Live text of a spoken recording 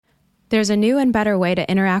There's a new and better way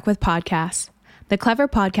to interact with podcasts. The Clever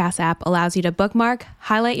Podcast app allows you to bookmark,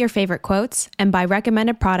 highlight your favorite quotes, and buy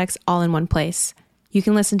recommended products all in one place. You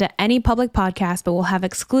can listen to any public podcast, but we'll have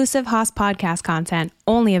exclusive Haas podcast content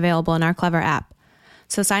only available in our Clever app.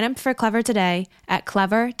 So sign up for Clever today at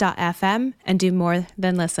clever.fm and do more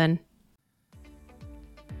than listen.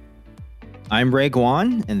 I'm Ray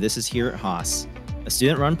Guan, and this is Here at Haas, a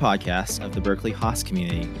student-run podcast of the Berkeley Haas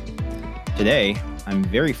community. Today, I'm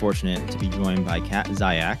very fortunate to be joined by Kat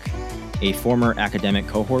Zayak, a former academic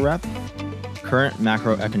cohort rep, current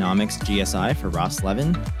macroeconomics GSI for Ross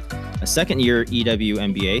Levin, a second-year EW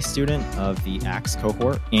MBA student of the AXE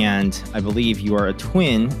cohort, and I believe you are a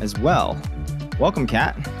twin as well. Welcome,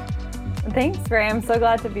 Kat. Thanks, Ray. I'm so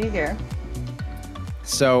glad to be here.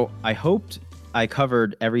 So I hoped I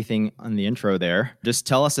covered everything on the intro there. Just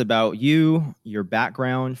tell us about you, your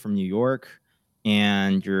background from New York,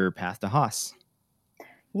 and your path to Haas.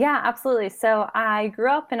 Yeah, absolutely. So I grew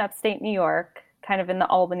up in upstate New York, kind of in the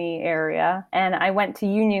Albany area, and I went to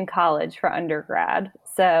Union College for undergrad.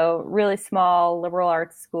 So really small liberal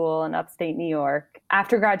arts school in upstate New York.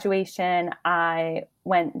 After graduation, I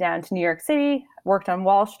went down to New York City, worked on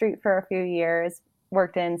Wall Street for a few years,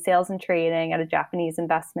 worked in sales and trading at a Japanese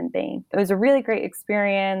investment bank. It was a really great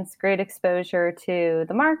experience, great exposure to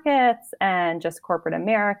the markets and just corporate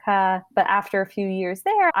America. But after a few years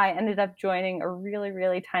there, I ended up joining a really,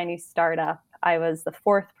 really tiny startup. I was the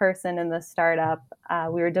fourth person in the startup.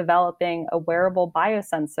 We were developing a wearable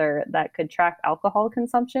biosensor that could track alcohol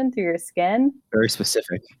consumption through your skin. Very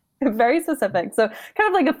specific. Very specific. So kind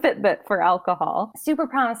of like a Fitbit for alcohol. Super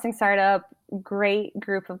promising startup, great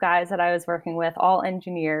group of guys that I was working with, all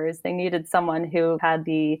engineers. They needed someone who had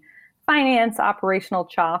the finance operational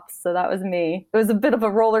chops. So that was me. It was a bit of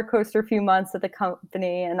a roller coaster few months at the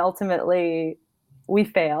company, and ultimately we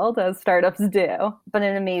failed, as startups do, but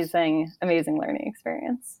an amazing, amazing learning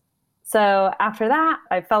experience. So after that,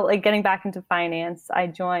 I felt like getting back into finance. I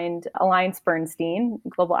joined AllianceBernstein, a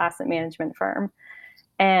global asset management firm.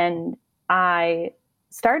 And I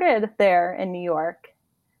started there in New York,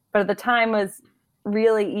 but at the time was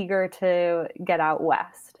really eager to get out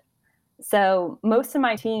west. So most of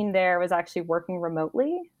my team there was actually working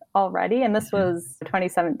remotely already. And this was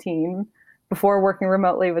 2017, before working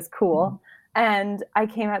remotely was cool. And I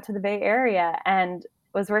came out to the Bay Area and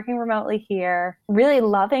was working remotely here, really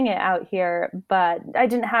loving it out here, but I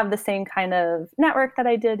didn't have the same kind of network that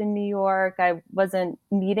I did in New York. I wasn't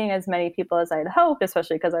meeting as many people as I had hoped,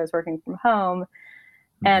 especially because I was working from home.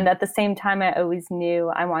 And at the same time, I always knew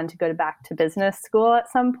I wanted to go back to business school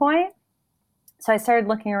at some point. So I started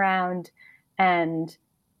looking around, and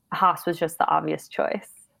Haas was just the obvious choice.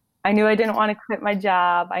 I knew I didn't want to quit my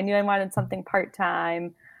job. I knew I wanted something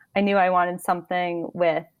part-time. I knew I wanted something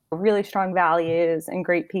with really strong values and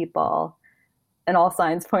great people, and all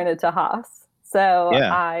signs pointed to Haas. So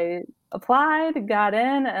yeah. I applied, got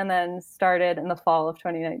in, and then started in the fall of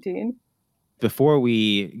 2019. Before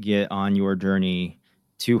we get on your journey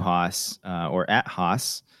to Haas or at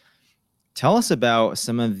Haas, tell us about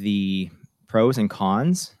some of the pros and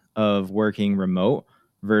cons of working remote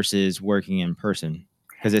versus working in person.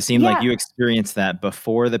 Because it seemed like you experienced that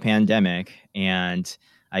before the pandemic, and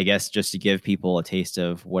I guess just to give people a taste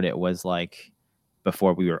of what it was like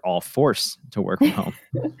before we were all forced to work from home.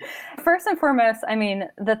 First and foremost, I mean,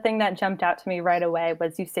 the thing that jumped out to me right away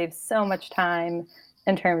was you save so much time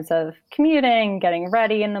in terms of commuting, getting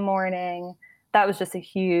ready in the morning. That was just a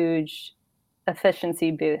huge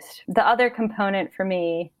efficiency boost. The other component for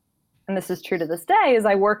me, and this is true to this day, is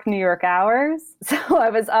I work New York hours. So I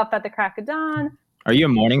was up at the crack of dawn. Are you a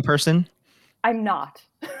morning person? I'm not.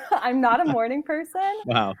 I'm not a morning person.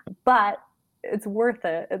 Wow. But it's worth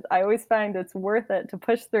it. I always find it's worth it to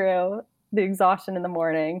push through the exhaustion in the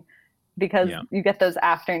morning, because you get those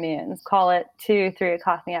afternoons. Call it 2, 3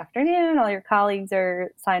 o'clock in the afternoon. All your colleagues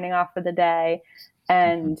are signing off for the day,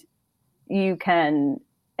 and you can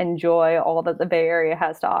enjoy all that the Bay Area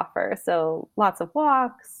has to offer. So lots of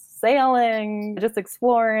walks, sailing, just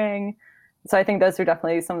exploring. So I think those are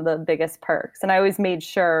definitely some of the biggest perks. And I always made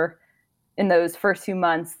sure in those first few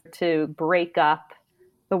months to break up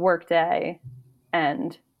the workday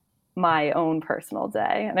and my own personal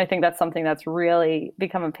day. And I think that's something that's really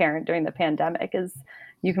become apparent during the pandemic, is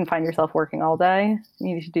you can find yourself working all day.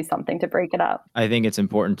 You need to do something to break it up. I think it's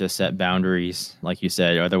important to set boundaries, like you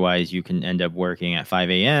said. Otherwise, you can end up working at 5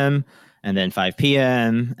 a.m. and then 5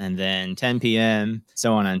 p.m. and then 10 p.m.,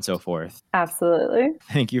 so on and so forth. Absolutely.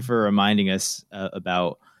 Thank you for reminding us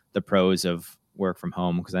about the pros of work from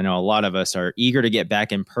home, because I know a lot of us are eager to get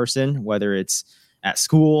back in person, whether it's at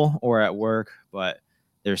school or at work, but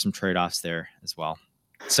there's some trade-offs there as well.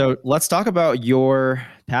 So let's talk about your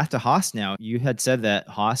path to Haas now. You had said that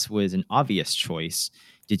Haas was an obvious choice.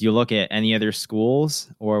 Did you look at any other schools,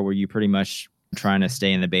 or were you pretty much trying to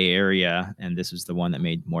stay in the Bay Area and this was the one that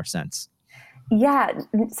made more sense? Yeah,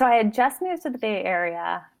 so I had just moved to the Bay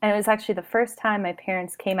Area, and it was actually the first time my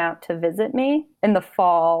parents came out to visit me in the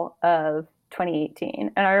fall of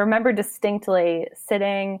 2018. And I remember distinctly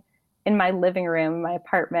sitting in my living room, in my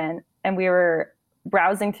apartment, and we were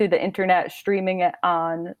browsing through the internet, streaming it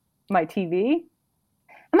on my TV.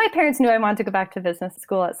 And my parents knew I wanted to go back to business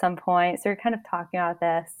school at some point. So we were kind of talking about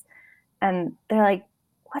this. And they're like,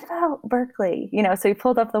 what about Berkeley? So we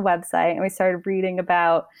pulled up the website and we started reading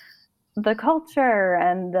about the culture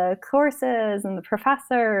and the courses and the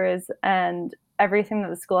professors and everything that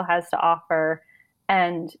the school has to offer.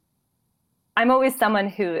 And I'm always someone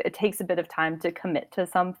who it takes a bit of time to commit to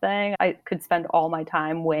something. I could spend all my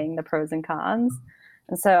time weighing the pros and cons.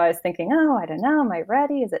 And so I was thinking, oh, I don't know, am I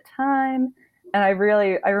ready? Is it time? And I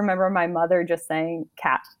remember my mother just saying,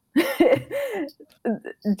 Kat,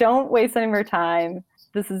 don't waste any more time.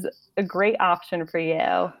 This is a great option for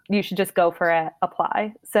you. You should just go for it,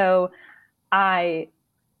 apply. So I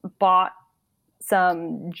bought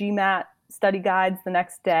some GMAT study guides the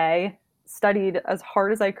next day, studied as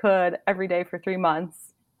hard as I could every day for 3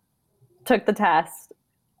 months, took the test,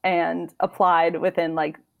 and applied within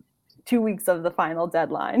like 2 weeks of the final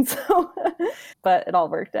deadline. So, but it all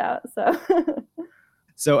worked out.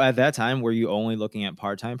 So at that time, were you only looking at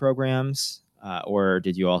part-time programs, or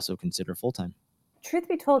did you also consider full-time? Truth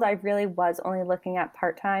be told, I really was only looking at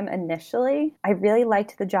part-time initially. I really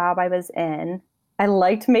liked the job I was in. I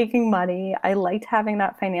liked making money. I liked having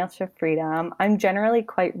that financial freedom. I'm generally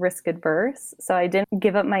quite risk adverse, so I didn't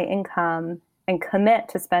give up my income and commit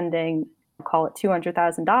to spending, call it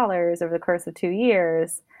 $200,000 over the course of 2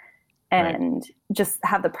 years, and just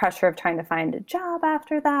have the pressure of trying to find a job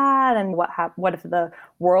after that. And what if the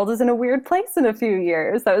world is in a weird place in a few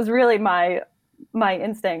years? That was really my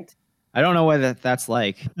instinct. I don't know what that's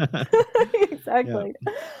like. Exactly.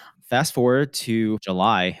 Yeah. Fast forward to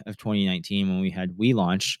July of 2019 when we had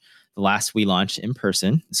WeLaunch, the last WeLaunch in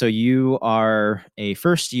person. So you are a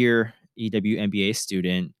first year EW MBA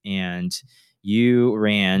student and you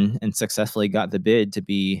ran and successfully got the bid to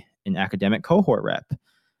be an academic cohort rep.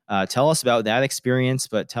 Tell us about that experience,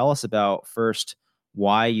 but tell us about first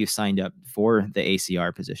why you signed up for the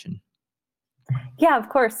ACR position. Yeah, of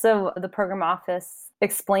course. So the program office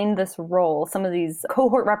explained this role, some of these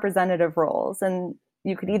cohort representative roles, and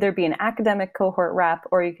you could either be an academic cohort rep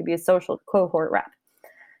or you could be a social cohort rep.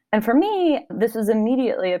 And for me, this was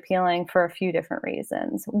immediately appealing for a few different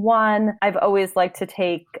reasons. One, I've always liked to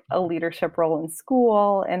take a leadership role in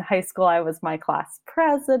school. In high school, I was my class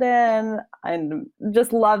president and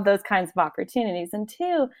just love those kinds of opportunities. And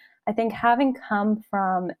two, I think having come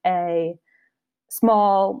from a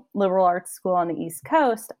small liberal arts school on the East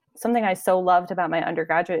Coast, something I so loved about my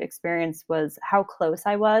undergraduate experience was how close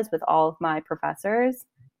I was with all of my professors.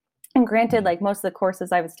 And granted, like most of the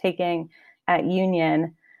courses I was taking at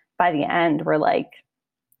Union, by the end were like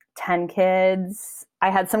 10 kids.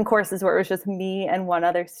 I had some courses where it was just me and one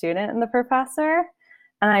other student and the professor.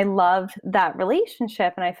 And I loved that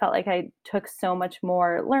relationship. And I felt like I took so much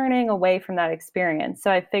more learning away from that experience.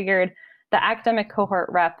 So I figured the academic cohort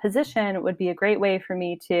rep position would be a great way for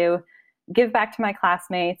me to give back to my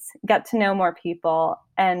classmates, get to know more people,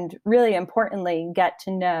 and really importantly, get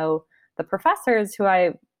to know the professors who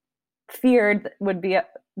I feared would be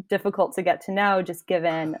difficult to get to know just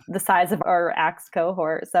given the size of our ACTS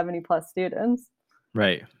cohort, 70 plus students.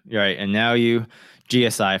 Right. And now you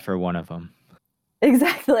GSI for one of them.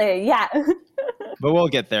 Exactly. Yeah. But we'll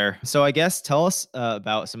get there. So I guess tell us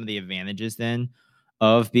about some of the advantages then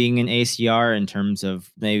of being an ACR in terms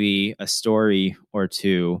of maybe a story or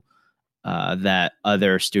two that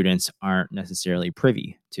other students aren't necessarily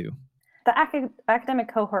privy to. The academic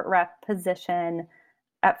cohort rep position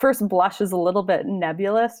at first blush is a little bit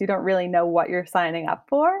nebulous. You don't really know what you're signing up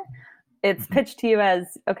for. It's pitched to you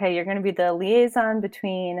as, okay, you're going to be the liaison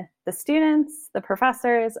between the students, the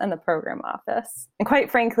professors, and the program office. And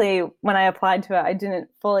quite frankly, when I applied to it, I didn't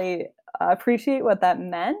fully appreciate what that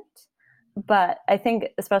meant. But I think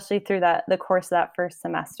especially through the course of that first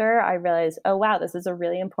semester, I realized, oh, wow, this is a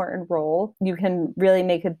really important role. You can really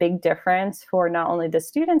make a big difference for not only the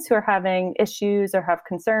students who are having issues or have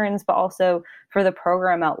concerns, but also for the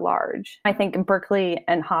program at large. I think Berkeley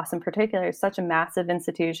and Haas in particular is such a massive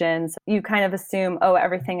institution. So you kind of assume, oh,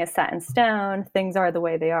 everything is set in stone. Things are the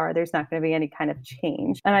way they are. There's not going to be any kind of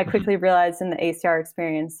change. And I quickly realized in the ACR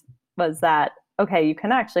experience was that, okay, you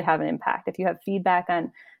can actually have an impact. If you have feedback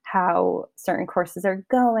on how certain courses are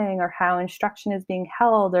going or how instruction is being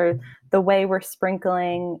held or the way we're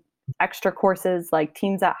sprinkling extra courses like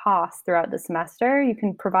Teams at Haas throughout the semester. You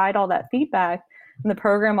can provide all that feedback and the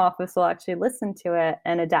program office will actually listen to it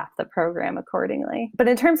and adapt the program accordingly. But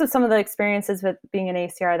in terms of some of the experiences with being an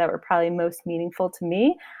ACR that were probably most meaningful to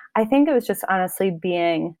me, I think it was just honestly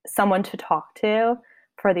being someone to talk to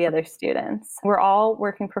for the other students. We're all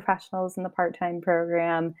working professionals in the part-time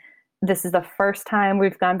program. This is the first time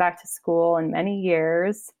we've gone back to school in many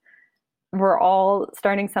years. We're all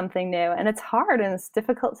starting something new, and it's hard and it's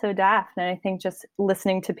difficult to adapt. And I think just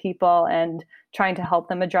listening to people and trying to help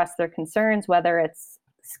them address their concerns, whether it's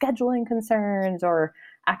scheduling concerns or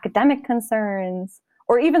academic concerns,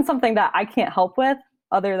 or even something that I can't help with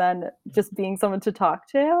other than just being someone to talk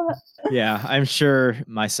to. Yeah, I'm sure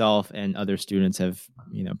myself and other students have,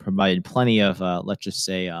 provided plenty of, let's just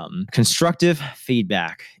say, constructive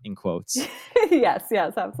feedback in quotes. Yes,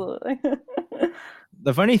 absolutely.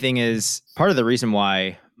 The funny thing is, part of the reason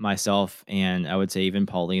why myself and I would say even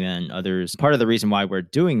Paulina and others, part of the reason why we're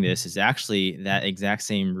doing this is actually that exact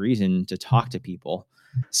same reason, to talk to people.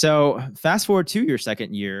 So fast forward to your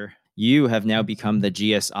second year, you have now become the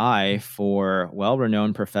GSI for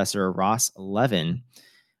well-renowned Professor Ross Levin.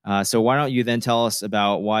 So why don't you then tell us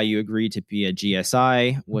about why you agreed to be a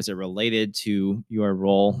GSI? Was it related to your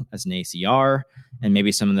role as an ACR, and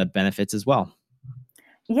maybe some of the benefits as well?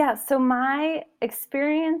 Yeah, so my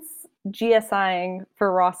experience GSIing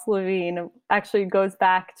for Ross Levin actually goes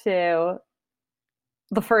back to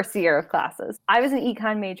the first year of classes. I was an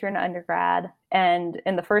econ major in undergrad, and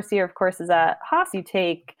in the first year of courses at Haas, you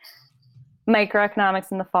take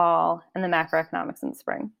microeconomics in the fall and the macroeconomics in the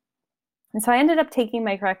spring. And so I ended up taking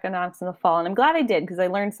microeconomics in the fall, and I'm glad I did because I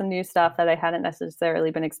learned some new stuff that I hadn't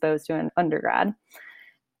necessarily been exposed to in undergrad.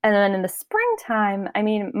 And then in the springtime,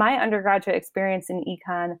 my undergraduate experience in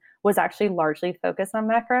econ was actually largely focused on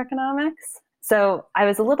macroeconomics. So I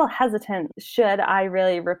was a little hesitant, should I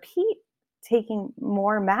really repeat taking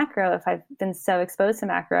more macro if I've been so exposed to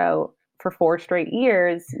macro for 4 straight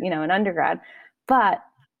years, in undergrad. But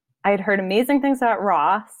I had heard amazing things about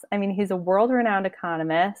Ross. He's a world-renowned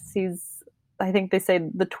economist. He's, I think they say,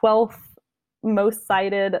 the 12th most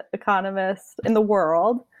cited economist in the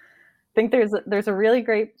world. I think there's a really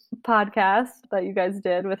great podcast that you guys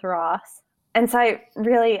did with Ross. And so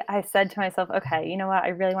I said to myself, okay, you know what? I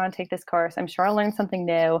really want to take this course. I'm sure I'll learn something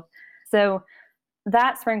new. So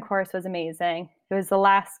that spring course was amazing. It was the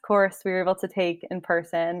last course we were able to take in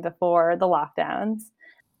person before the lockdowns.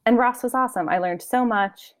 And Ross was awesome. I learned so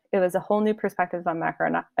much. It was a whole new perspective on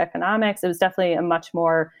macroeconomics. It was definitely a much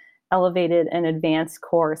more elevated and advanced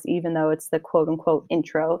course, even though it's the quote unquote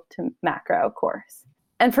intro to macro course.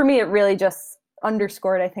 And for me, it really just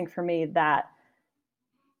underscored, I think for me, that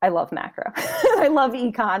I love macro. I love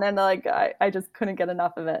econ, and I just couldn't get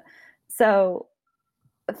enough of it. So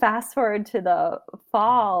fast forward to the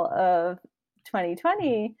fall of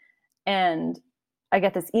 2020, and I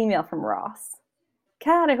get this email from Ross.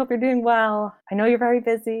 Kat, I hope you're doing well. I know you're very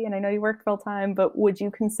busy, and I know you work full time, but would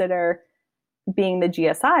you consider being the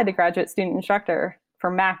GSI, the graduate student instructor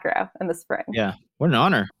for macro in the spring? Yeah, what an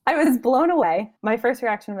honor. I was blown away. My first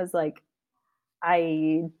reaction was like,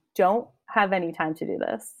 I don't have any time to do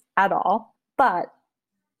this at all, but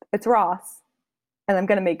it's Ross and I'm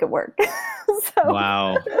going to make it work.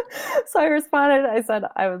 Wow. So I responded, I said,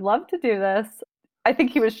 I would love to do this. I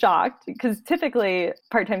think he was shocked because typically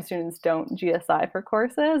part-time students don't GSI for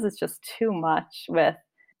courses. It's just too much with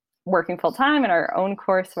working full-time and our own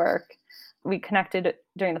coursework. We connected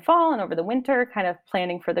during the fall and over the winter, kind of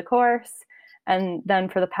planning for the course. And then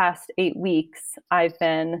for the past 8 weeks, I've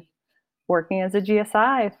been working as a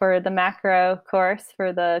GSI for the macro course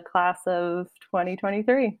for the class of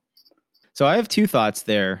 2023. So I have 2 thoughts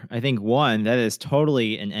there. I think one, that is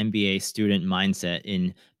totally an MBA student mindset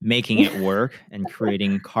in making it work and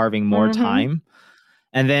carving more time.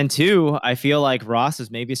 And then 2, I feel like Ross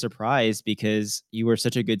is maybe surprised because you were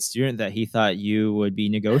such a good student that he thought you would be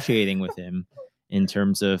negotiating with him in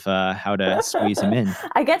terms of how to squeeze him in.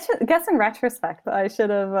 I guess in retrospect, I should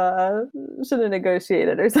have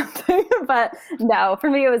negotiated or something. But no, for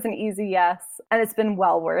me, it was an easy yes. And it's been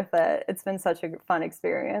well worth it. It's been such a fun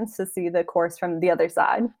experience to see the course from the other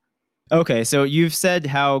side. Okay, so you've said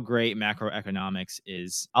how great macroeconomics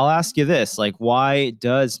is. I'll ask you this, why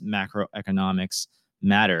does macroeconomics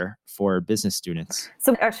matter for business students?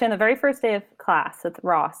 So actually, on the very first day of class with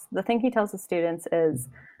Ross, the thing he tells the students is,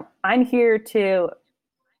 I'm here to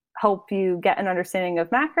help you get an understanding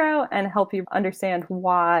of macro and help you understand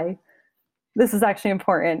why this is actually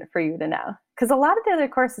important for you to know. Because a lot of the other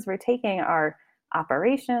courses we're taking are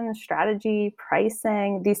operations, strategy,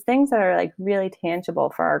 pricing, these things that are like really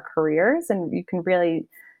tangible for our careers. And you can really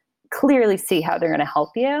clearly see how they're going to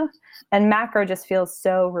help you. And macro just feels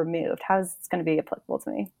so removed. How is this going to be applicable to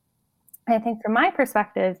me? And I think from my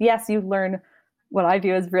perspective, yes, you learn what I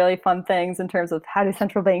view as really fun things in terms of how do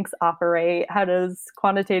central banks operate? How does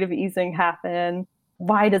quantitative easing happen?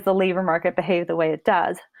 Why does the labor market behave the way it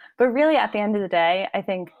does? But really, at the end of the day, I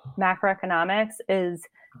think macroeconomics is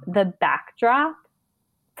the backdrop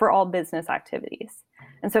for all business activities.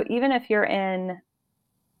 And so even if you're in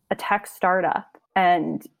a tech startup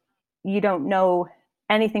and you don't know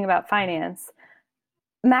anything about finance,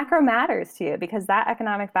 macro matters to you because that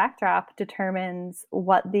economic backdrop determines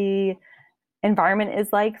what the environment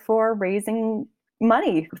is like for raising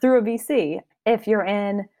money through a VC. If you're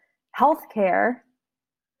in healthcare,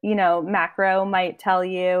 macro might tell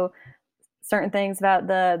you certain things about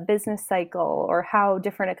the business cycle or how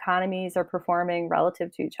different economies are performing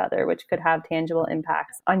relative to each other, which could have tangible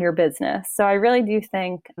impacts on your business. So I really do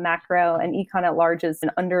think macro and econ at large is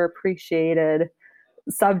an underappreciated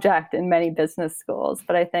subject in many business schools.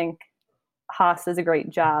 But I think Haas does a great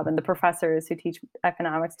job, and the professors who teach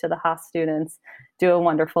economics to the Haas students do a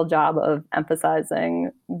wonderful job of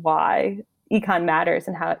emphasizing why econ matters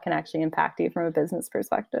and how it can actually impact you from a business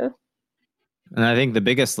perspective. And I think the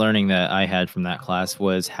biggest learning that I had from that class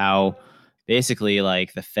was how basically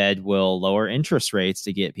like the Fed will lower interest rates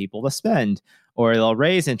to get people to spend, or they'll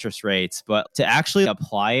raise interest rates. But to actually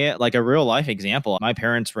apply it, like a real life example, my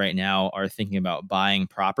parents right now are thinking about buying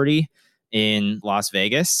property in Las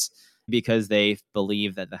Vegas because they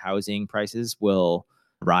believe that the housing prices will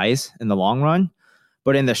rise in the long run.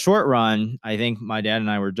 But in the short run, I think my dad and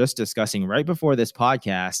I were just discussing right before this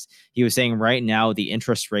podcast, he was saying right now the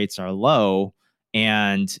interest rates are low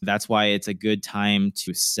and that's why it's a good time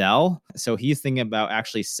to sell. So he's thinking about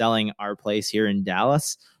actually selling our place here in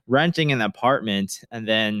Dallas, renting an apartment, and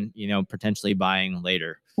then, potentially buying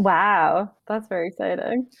later. Wow, that's very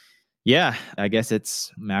exciting. Yeah, I guess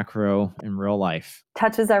it's macro in real life.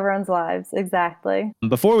 Touches everyone's lives. Exactly.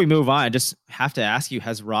 Before we move on, I just have to ask you,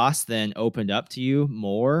 has Ross then opened up to you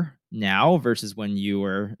more now versus when you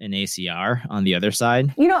were in ACR on the other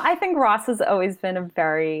side? I think Ross has always been a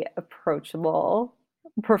very approachable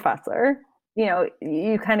professor.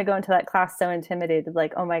 You kind of go into that class so intimidated,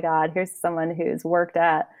 like, oh my God, here's someone who's worked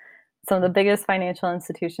at some of the biggest financial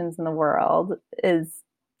institutions in the world, is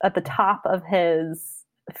at the top of his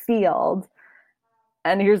field,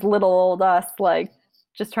 and here's little old us like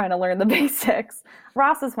just trying to learn the basics.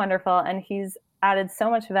 Ross is wonderful, and he's added so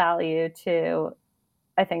much value to,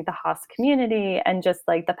 I think, the Haas community, and just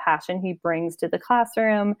like the passion he brings to the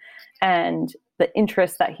classroom and the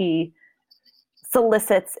interest that he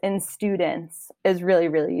solicits in students is really,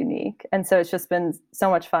 really unique. And so it's just been so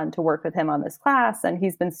much fun to work with him on this class, and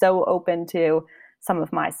he's been so open to some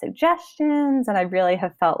of my suggestions, and I really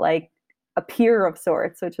have felt like a peer of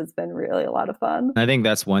sorts, which has been really a lot of fun. I think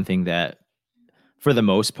that's one thing that, for the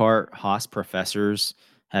most part, Haas professors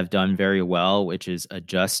have done very well, which is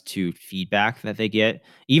adjust to feedback that they get.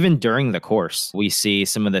 Even during the course, we see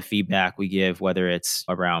some of the feedback we give, whether it's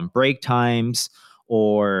around break times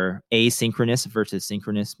or asynchronous versus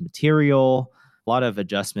synchronous material, a lot of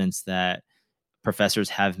adjustments that professors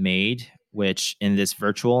have made, which in this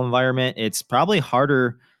virtual environment, it's probably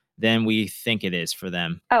harder than we think it is for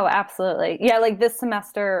them. Oh, absolutely. Yeah, like this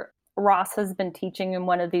semester, Ross has been teaching in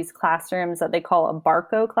one of these classrooms that they call a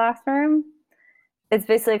Barco classroom. It's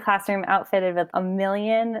basically a classroom outfitted with 1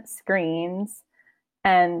 million screens,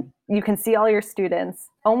 and you can see all your students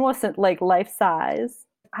almost at like life size.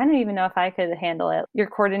 I don't even know if I could handle it. You're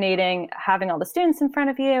coordinating having all the students in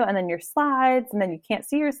front of you, and then your slides, and then you can't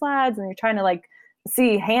see your slides, and you're trying to like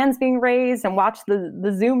see hands being raised and watch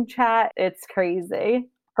the Zoom chat. It's crazy.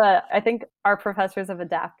 But I think our professors have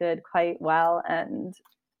adapted quite well, and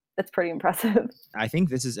it's pretty impressive. I think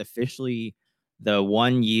this is officially the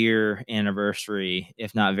 1 year anniversary,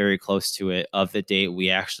 if not very close to it, of the date we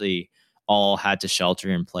actually all had to shelter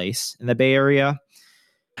in place in the Bay Area.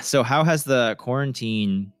 So how has the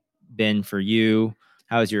quarantine been for you?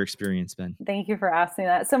 How has your experience been? Thank you for asking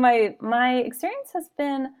that. So my experience has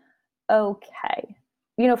been okay.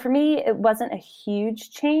 For me, it wasn't a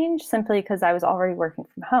huge change simply because I was already working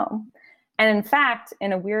from home. And in fact,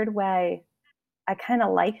 in a weird way, I kind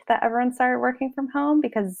of liked that everyone started working from home,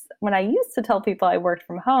 because when I used to tell people I worked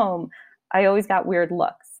from home, I always got weird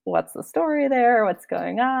looks. What's the story there? What's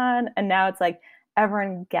going on? And now it's like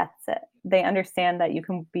everyone gets it. They understand that you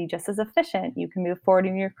can be just as efficient. You can move forward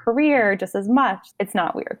in your career just as much. It's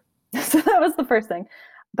not weird. So that was the first thing.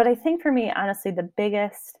 But I think for me, honestly, the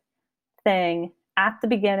biggest thing at the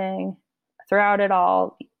beginning, throughout it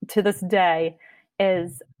all to this day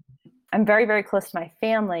is I'm very, very close to my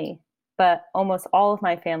family, but almost all of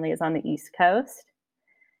my family is on the East Coast.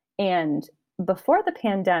 And before the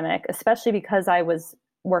pandemic, especially because I was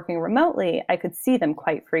working remotely, I could see them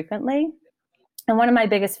quite frequently. And one of my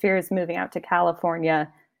biggest fears moving out to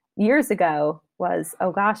California years ago was,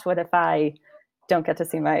 oh gosh, what if I don't get to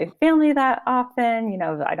see my family that often?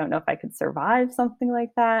 I don't know if I could survive something like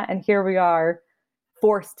that. And here we are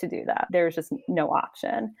forced to do that. There's just no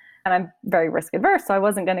option. And I'm very risk adverse, so I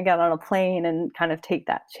wasn't going to get on a plane and kind of take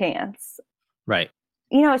that chance. Right.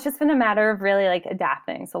 It's just been a matter of really like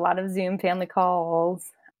adapting. So a lot of Zoom family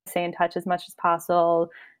calls, stay in touch as much as possible,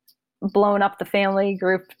 blowing up the family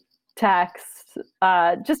group text,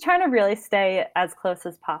 just trying to really stay as close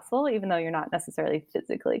as possible, even though you're not necessarily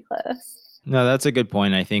physically close. No, that's a good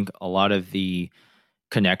point. I think a lot of the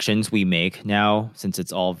connections we make now, since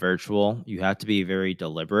it's all virtual, you have to be very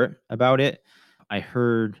deliberate about it. I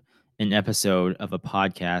heard an episode of a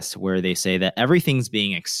podcast where they say that everything's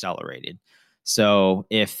being accelerated. So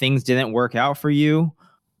if things didn't work out for you,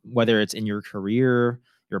 whether it's in your career,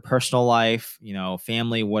 your personal life,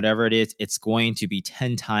 family, whatever it is, it's going to be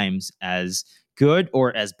 10 times as good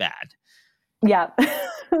or as bad. Yeah.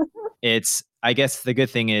 I guess the good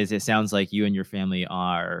thing is it sounds like you and your family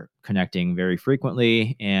are connecting very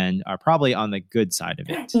frequently and are probably on the good side of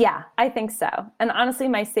it. Yeah, I think so. And honestly,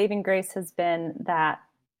 my saving grace has been that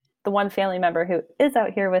the one family member who is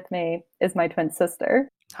out here with me is my twin sister.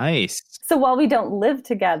 Nice. So while we don't live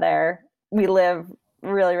together, we live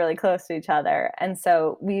really, really close to each other. And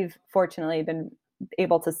so we've fortunately been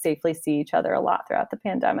able to safely see each other a lot throughout the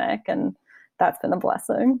pandemic. And that's been a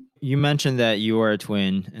blessing. You mentioned that you are a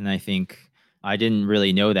twin, and I think I didn't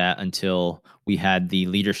really know that until we had the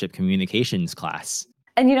leadership communications class.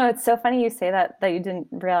 And it's so funny you say that you didn't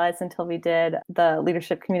realize until we did the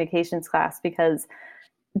leadership communications class, because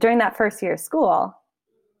during that first year of school,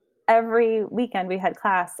 every weekend we had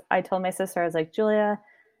class. I told my sister, I was like, Julia,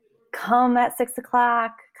 come at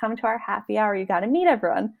 6:00, come to our happy hour. You got to meet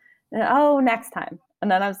everyone. And, next time.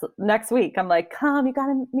 And then next week, I'm like, come, you got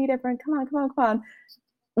to meet everyone. Come on.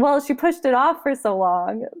 Well, she pushed it off for so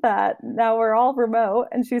long that now we're all remote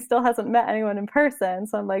and she still hasn't met anyone in person.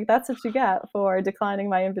 So I'm like, that's what you get for declining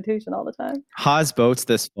my invitation all the time. Haas boats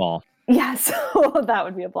this fall. Yes, that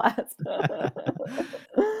would be a blast.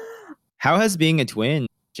 How has being a twin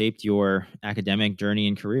shaped your academic journey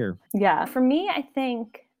and career? Yeah, for me, I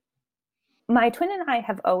think my twin and I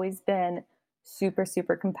have always been super,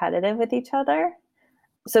 super competitive with each other.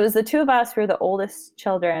 So it was the two of us who were the oldest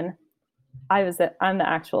children. I'm the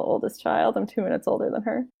actual oldest child. I'm 2 minutes older than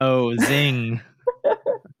her. Oh, zing.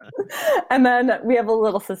 And then we have a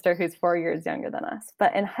little sister who's 4 years younger than us.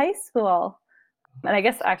 But in high school, and I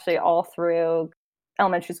guess actually all through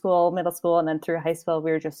elementary school, middle school, and then through high school,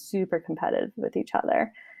 we were just super competitive with each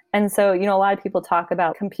other. And so, a lot of people talk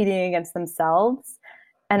about competing against themselves.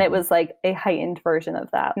 And it was like a heightened version of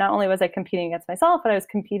that. Not only was I competing against myself, but I was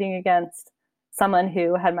competing against someone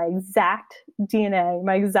who had my exact DNA,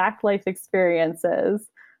 my exact life experiences.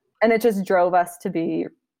 And it just drove us to be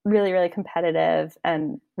really, really competitive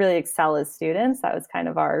and really excel as students. That was kind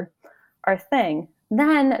of our thing.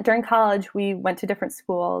 Then during college, we went to different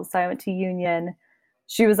schools. So I went to Union.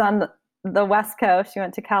 She was on the West Coast. She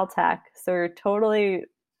went to Caltech. So we were totally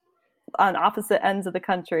on opposite ends of the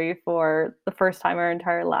country for the first time in our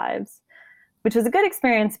entire lives, which was a good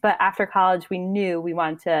experience. But after college, we knew we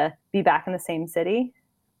wanted to be back in the same city.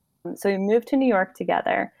 So we moved to New York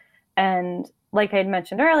together. And like I had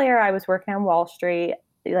mentioned earlier, I was working on Wall Street,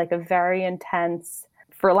 like a very intense,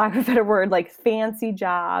 for lack of a better word, like fancy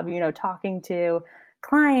job, talking to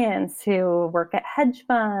clients who work at hedge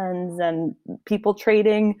funds and people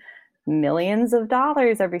trading millions of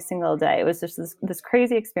dollars every single day. It was just this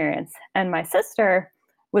crazy experience. And my sister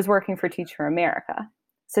was working for Teach for America.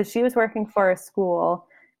 So she was working for a school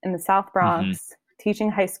in the South Bronx, teaching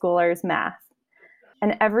high schoolers math.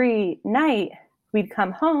 And every night we'd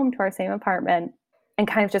come home to our same apartment and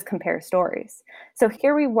kind of just compare stories. So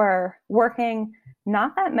here we were working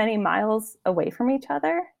not that many miles away from each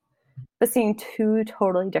other, but seeing two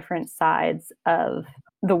totally different sides of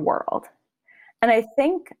the world. And I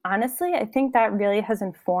think, honestly, that really has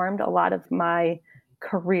informed a lot of my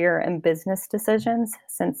career and business decisions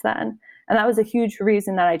since then. And that was a huge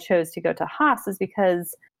reason that I chose to go to Haas, is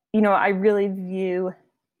because, I really view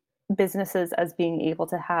businesses as being able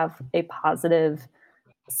to have a positive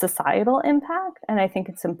societal impact. And I think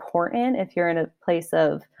it's important, if you're in a place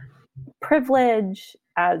of privilege,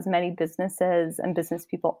 as many businesses and business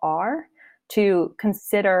people are, to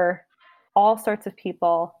consider all sorts of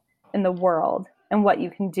people in the world and what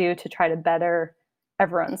you can do to try to better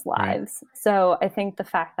everyone's lives. Right. So I think the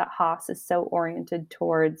fact that Haas is so oriented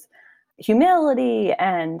towards humility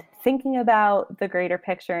and thinking about the greater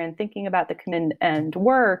picture and thinking about the commitment and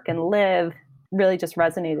work and live really just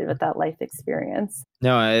resonated with that life experience.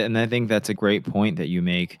 No, and I think that's a great point that you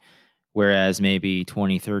make. Whereas maybe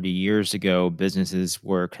 20, 30 years ago, businesses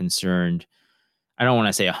were concerned, I don't want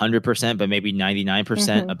to say 100%, but maybe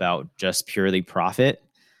 99% about just purely profit.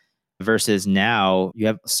 Versus now, you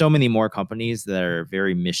have so many more companies that are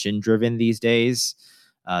very mission driven these days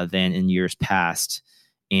than in years past.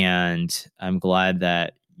 And I'm glad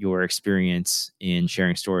that your experience in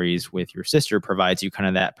sharing stories with your sister provides you kind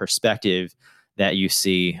of that perspective that you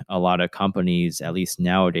see a lot of companies, at least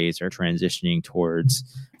nowadays, are transitioning towards.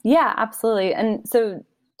 Yeah, absolutely. And so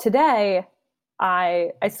today,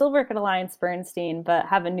 I still work at AllianceBernstein, but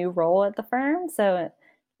have a new role at the firm. So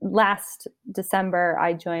last December,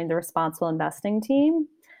 I joined the responsible investing team.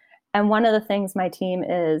 And one of the things my team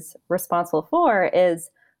is responsible for is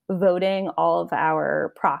voting all of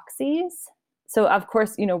our proxies. So of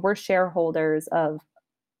course, we're shareholders of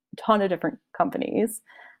a ton of different companies.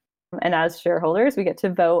 And as shareholders, we get to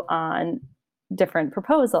vote on different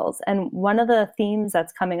proposals. And one of the themes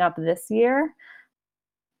that's coming up this year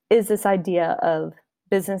is this idea of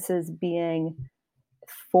businesses being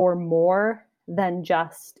for more than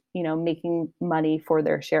just, making money for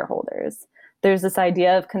their shareholders. There's this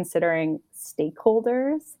idea of considering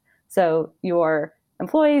stakeholders. So your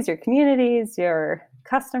employees, your communities, your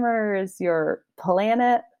customers, your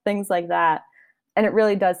planet, things like that. And it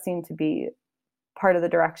really does seem to be part of the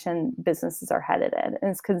direction businesses are headed in.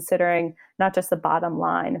 And it's considering not just the bottom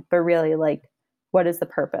line, but really what is the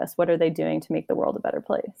purpose? What are they doing to make the world a better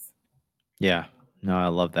place? Yeah, no, I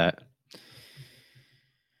love that.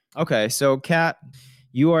 Okay, so Kat,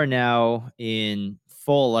 you are now in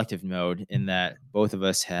full elective mode in that both of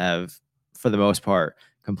us have, for the most part,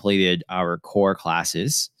 completed our core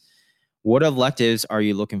classes. What electives are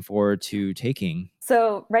you looking forward to taking?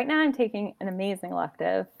 So right now I'm taking an amazing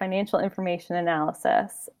elective, financial information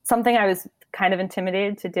analysis, something I was kind of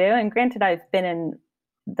intimidated to do. And granted, I've been in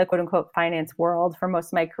the quote unquote finance world for most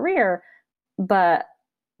of my career, but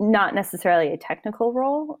not necessarily a technical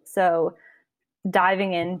role. So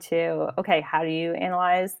diving into, okay, how do you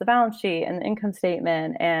analyze the balance sheet and the income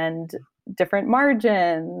statement and different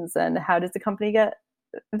margins and how does the company get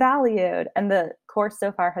valued? And the course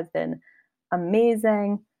so far has been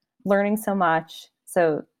amazing, learning so much.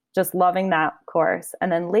 So just loving that course.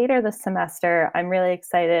 And then later this semester, I'm really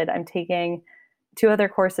excited. I'm taking 2 other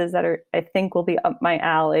courses that I think will be up my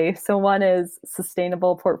alley. So one is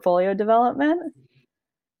sustainable portfolio development.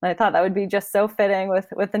 And I thought that would be just so fitting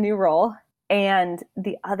with the new role. And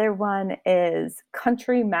the other one is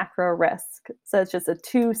country macro risk. So it's just a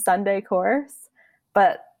 2 Sunday course,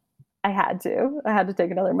 but I had to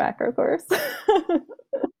take another macro course.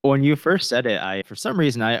 When you first said it, for some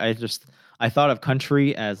reason, I thought of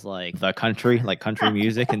country as the country, like country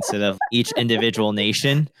music instead of each individual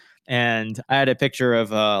nation. And I had a picture of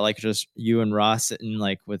just you and Ross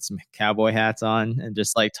sitting with some cowboy hats on and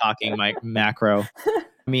just talking macro.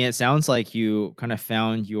 I mean, it sounds like you kind of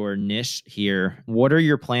found your niche here. What are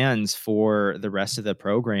your plans for the rest of the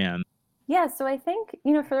program? Yeah, so I think,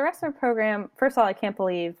 for the rest of the program, first of all, I can't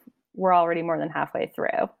believe we're already more than halfway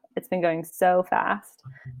through. It's been going so fast.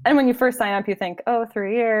 And when you first sign up, you think,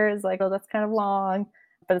 3 years, that's kind of long,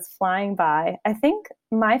 but it's flying by. I think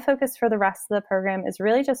my focus for the rest of the program is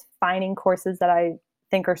really just finding courses that I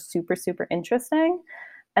think are super, super interesting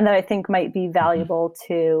and that I think might be valuable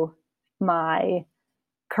to my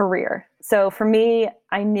career. So for me,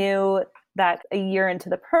 I knew that a year into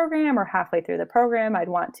the program or halfway through the program, I'd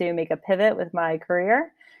want to make a pivot with my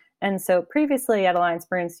career. And so previously at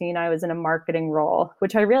AllianceBernstein, I was in a marketing role,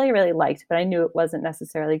 which I really, really liked, but I knew it wasn't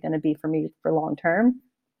necessarily going to be for me for long term.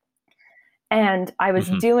 And I was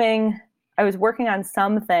working on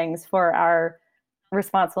some things for our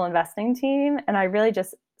responsible investing team. And I really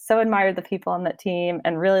just so admired the people on that team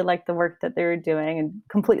and really liked the work that they were doing and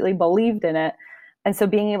completely believed in it. And so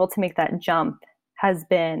being able to make that jump has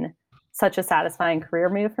been such a satisfying career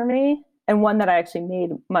move for me, and one that I actually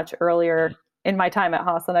made much earlier in my time at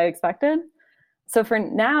Haas than I expected. So for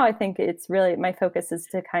now, I think it's really, my focus is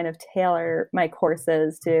to kind of tailor my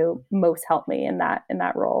courses to most help me in that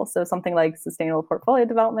role. So something like sustainable portfolio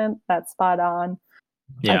development, that's spot on.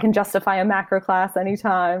 Yeah. I can justify a macro class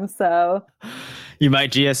anytime. So you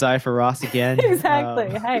might GSI for Ross again. Exactly.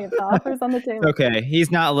 Hey, the offer's on the table. Okay.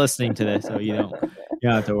 He's not listening to this, so you don't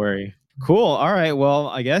have to worry. Cool. All right. Well,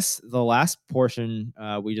 I guess the last portion,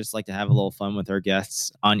 we just like to have a little fun with our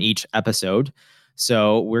guests on each episode.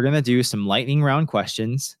 So we're going to do some lightning round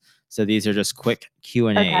questions. So these are just quick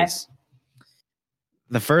Q&As. Okay.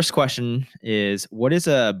 The first question is, what is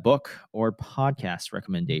a book or podcast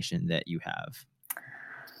recommendation that you have?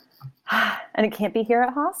 And it can't be here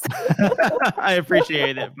at Haas. I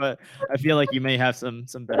appreciate it, but I feel like you may have some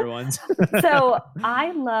better ones. So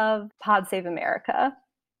I love Pod Save America.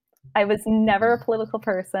 I was never a political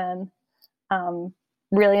person,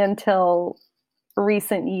 really until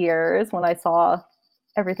recent years when I saw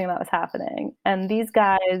everything that was happening. And these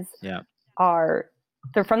guys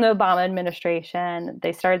they're from the Obama administration.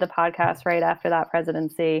 They started the podcast right after that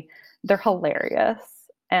presidency. They're hilarious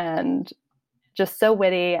and just so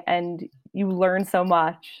witty, and you learn so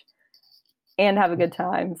much and have a good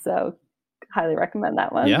time. So highly recommend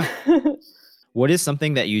that one. Yeah. What is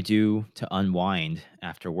something that you do to unwind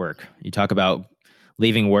after work? You talk about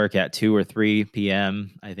leaving work at 2 or 3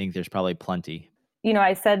 p.m. I think there's probably plenty.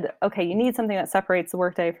 I said, okay, you need something that separates the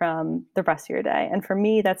workday from the rest of your day. And for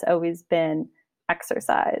me, that's always been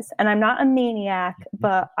exercise. And I'm not a maniac,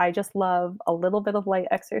 but I just love a little bit of light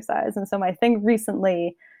exercise. And so my thing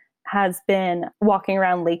recently has been walking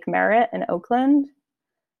around Lake Merritt in Oakland.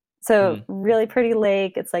 So really pretty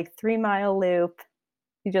lake. It's like 3-mile loop.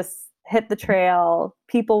 You just hit the trail,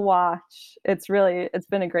 people watch. It's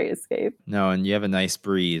been a great escape. No, and you have a nice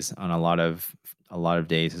breeze on a lot of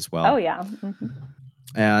days as well. Oh yeah. Mm-hmm.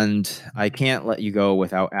 And I can't let you go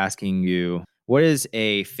without asking you, what is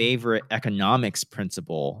a favorite economics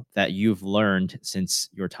principle that you've learned since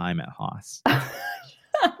your time at Haas?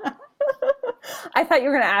 I thought you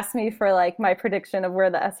were going to ask me for like my prediction of where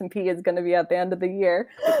the S&P is going to be at the end of the year.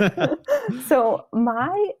 So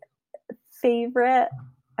my favorite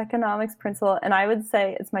economics principle, and I would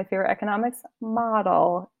say it's my favorite economics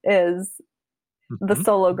model, is the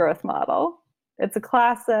solo growth model. It's a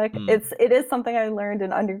classic. It is something I learned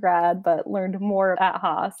in undergrad, but learned more at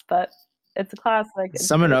Haas, but it's a classic.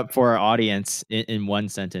 Sum it up for our audience in one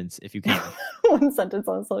sentence, if you can. One sentence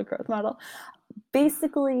on the solo growth model.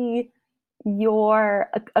 Basically,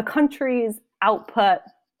 a country's output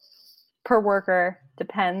per worker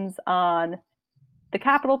depends on the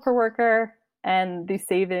capital per worker and the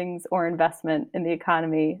savings or investment in the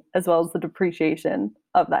economy, as well as the depreciation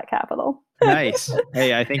of that capital. Nice.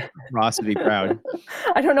 Hey, I think Ross would be proud.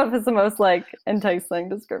 I don't know if it's the most enticing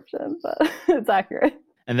description, but it's accurate.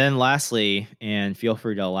 And then lastly, and feel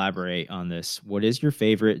free to elaborate on this, what is your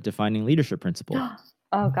favorite defining leadership principle?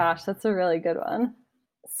 Oh gosh, that's a really good one.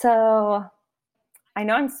 So I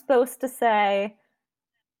know I'm supposed to say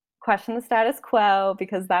question the status quo,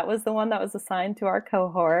 because that was the one that was assigned to our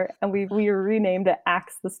cohort, and we renamed it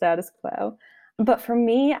Axe the Status Quo. But for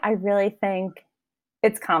me, I really think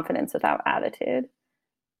it's confidence without attitude.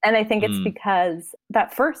 And I think it's because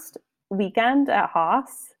that first weekend at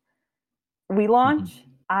Haas, we launched,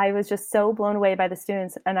 I was just so blown away by the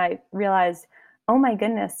students, and I realized, oh my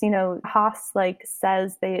goodness, Haas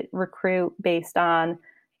says they recruit based on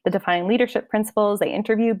the defining leadership principles. They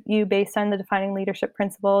interview you based on the defining leadership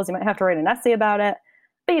principles. You might have to write an essay about it,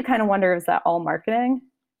 but you kind of wonder, is that all marketing?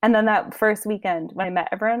 And then that first weekend when I met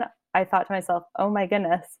everyone, I thought to myself, oh my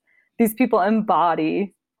goodness, these people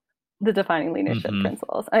embody the defining leadership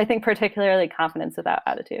principles. And I think particularly confidence without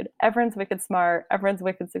attitude. Everyone's wicked smart. Everyone's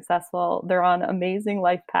wicked successful. They're on amazing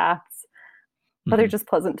life paths, but they're just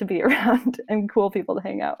pleasant to be around and cool people to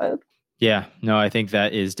hang out with. Yeah, no, I think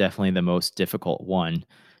that is definitely the most difficult one,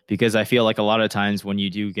 because I feel like a lot of times when you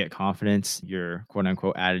do get confidence, your quote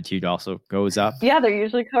unquote attitude also goes up. Yeah, they're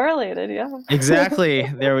usually correlated. Yeah. Exactly.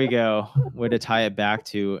 There we go. Way to tie it back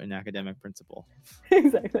to an academic principle.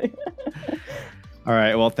 Exactly. All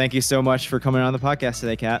right. Well, thank you so much for coming on the podcast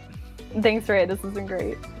today, Kat. Thanks, Ray. This has been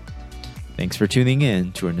great. Thanks for tuning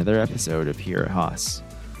in to another episode of Here at Haas.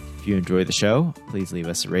 If you enjoy the show, please leave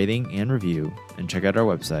us a rating and review, and check out our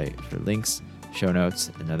website for links, show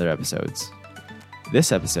notes, and other episodes.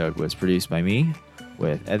 This episode was produced by me,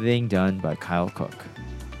 with editing done by Kyle Cook.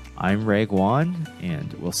 I'm Ray Guan,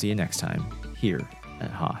 and we'll see you next time here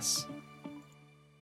at Haas.